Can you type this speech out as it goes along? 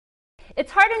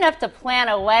It's hard enough to plan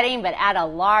a wedding, but add a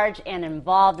large and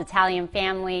involved Italian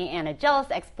family and a jealous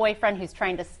ex-boyfriend who's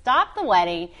trying to stop the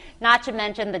wedding, not to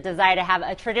mention the desire to have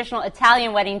a traditional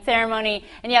Italian wedding ceremony,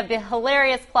 and you have the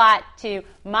hilarious plot to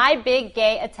My Big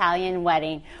Gay Italian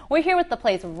Wedding. We're here with the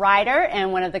play's writer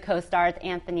and one of the co-stars,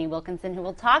 Anthony Wilkinson, who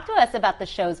will talk to us about the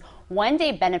show's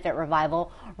one-day benefit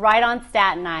revival right on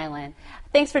Staten Island.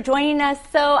 Thanks for joining us.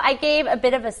 So I gave a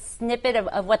bit of a snippet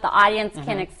of what the audience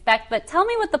can expect, but tell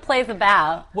me what the play's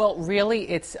about. Well, really,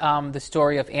 it's the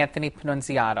story of Anthony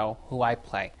Pannunziato, who I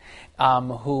play,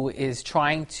 who is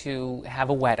trying to have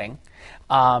a wedding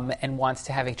and wants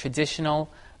to have a traditional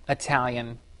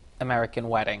Italian-American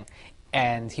wedding.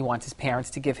 And he wants his parents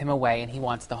to give him away, and he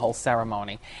wants the whole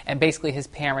ceremony. And basically, his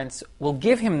parents will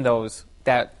give him this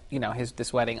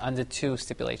wedding under two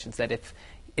stipulations: that if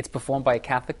it's performed by a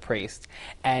Catholic priest,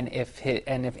 and if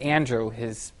Andrew,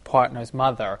 his partner's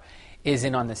mother, is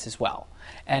in on this as well.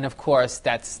 And of course,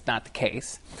 that's not the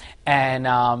case. And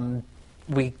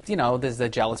there's the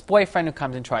jealous boyfriend who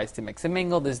comes and tries to mix and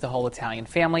mingle. There's the whole Italian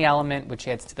family element, which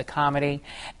adds to the comedy.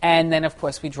 And then, of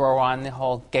course, we draw on the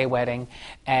whole gay wedding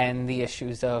and the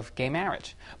issues of gay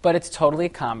marriage. But it's totally a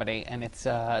comedy, and there's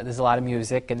a lot of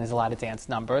music and there's a lot of dance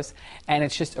numbers, and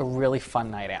it's just a really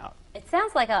fun night out. It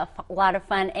sounds like a lot of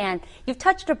fun, and you've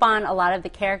touched upon a lot of the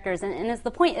characters, and as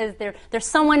the point is there's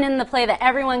someone in the play that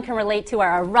everyone can relate to, or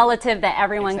a relative that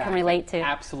everyone can relate to.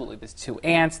 Absolutely. There's two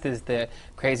aunts, there's the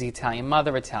crazy Italian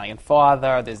mother, Italian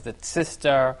father, there's the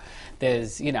sister,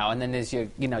 there's, and then there's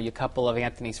your couple of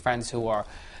Anthony's friends who are,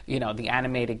 the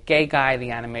animated gay guy,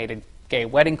 the animated gay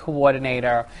wedding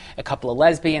coordinator, a couple of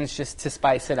lesbians just to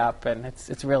spice it up, and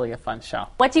it's really a fun show.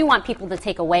 What do you want people to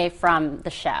take away from the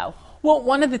show? Well,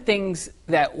 one of the things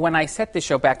that when I set this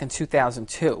show back in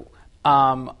 2002,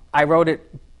 I wrote it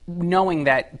knowing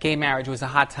that gay marriage was a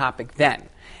hot topic then.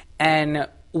 And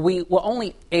we were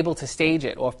only able to stage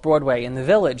it off Broadway in the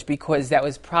Village because that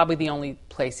was probably the only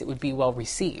place it would be well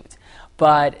received.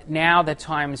 But now that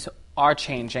times are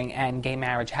changing and gay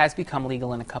marriage has become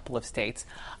legal in a couple of states,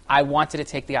 I wanted to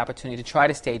take the opportunity to try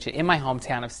to stage it in my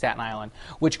hometown of Staten Island,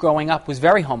 which growing up was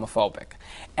very homophobic.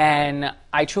 And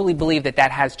I truly believe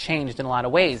that has changed in a lot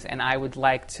of ways, and I would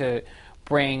like to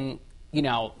bring,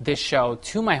 this show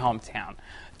to my hometown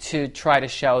to try to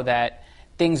show that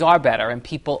things are better and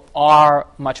people are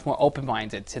much more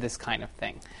open-minded to this kind of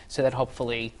thing, so that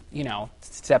hopefully,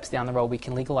 steps down the road we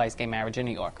can legalize gay marriage in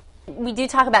New York. We do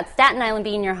talk about Staten Island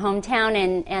being your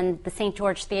hometown, and the St.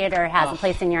 George Theater has a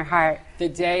place in your heart. The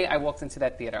day I walked into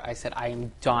that theater, I said, I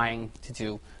am dying to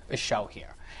do a show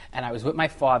here. And I was with my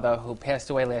father, who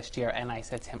passed away last year, and I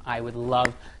said to him, I would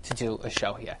love to do a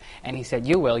show here. And he said,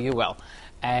 you will.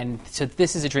 And so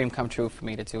this is a dream come true for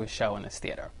me to do a show in this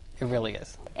theater. It really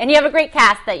is. And you have a great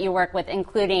cast that you work with,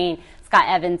 including Scott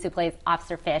Evans, who plays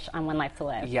Officer Fish on One Life to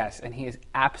Live. Yes, and he is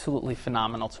absolutely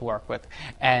phenomenal to work with.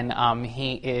 And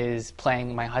he is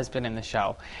playing my husband in the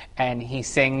show. And he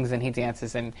sings and he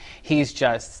dances, and he's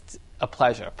just a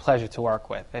pleasure to work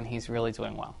with. And he's really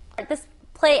doing well. This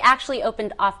play actually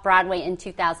opened off-Broadway in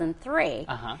 2003.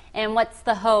 And what's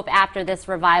the hope after this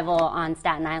revival on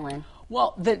Staten Island?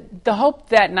 Well, the hope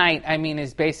that night,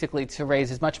 is basically to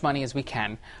raise as much money as we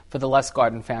can for the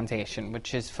Lustgarten Foundation,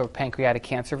 which is for pancreatic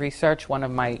cancer research. One of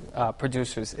my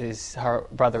producers, her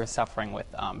brother is suffering with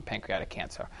pancreatic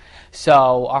cancer.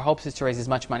 So our hopes is to raise as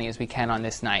much money as we can on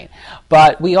this night.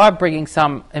 But we are bringing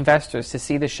some investors to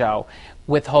see the show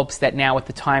with hopes that now with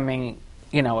the timing,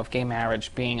 of gay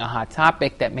marriage being a hot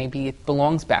topic, that maybe it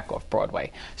belongs back off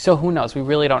Broadway. So who knows? We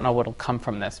really don't know what will come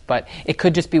from this. But it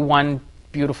could just be one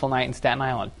beautiful night in Staten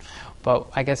Island. But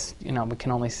I guess, we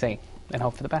can only see and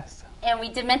hope for the best. And we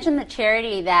did mention the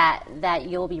charity that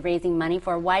you'll be raising money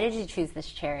for. Why did you choose this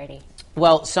charity?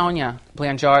 Well, Sonia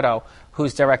Blangiardo,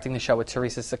 who's directing the show with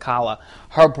Teresa Sakala,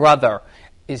 her brother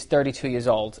is 32 years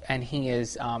old, and he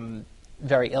is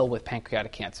very ill with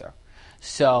pancreatic cancer.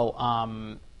 So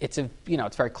it's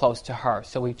very close to her.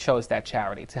 So we chose that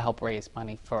charity to help raise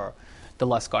money for the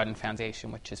Lustgarten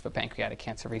Foundation, which is for pancreatic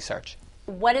cancer research.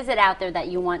 What is it out there that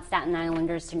you want Staten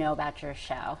Islanders to know about your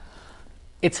show?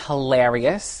 It's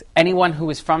hilarious. Anyone who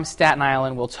is from Staten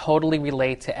Island will totally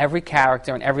relate to every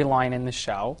character and every line in the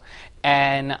show.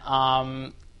 And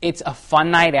it's a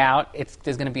fun night out.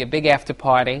 There's going to be a big after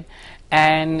party.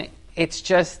 And it's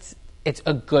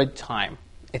a good time.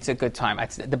 It's a good time.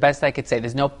 It's the best I could say.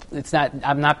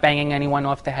 I'm not banging anyone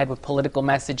off the head with political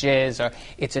messages.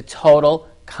 It's a total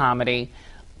comedy,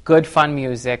 good fun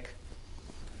music.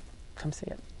 Come see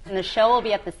it. And the show will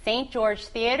be at the St. George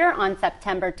Theater on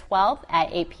September 12th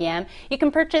at 8 p.m. You can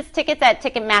purchase tickets at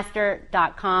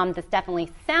Ticketmaster.com. This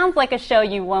definitely sounds like a show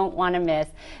you won't want to miss.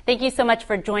 Thank you so much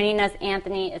for joining us,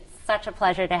 Anthony. It's such a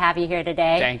pleasure to have you here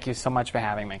today. Thank you so much for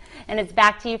having me. And it's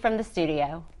back to you from the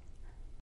studio.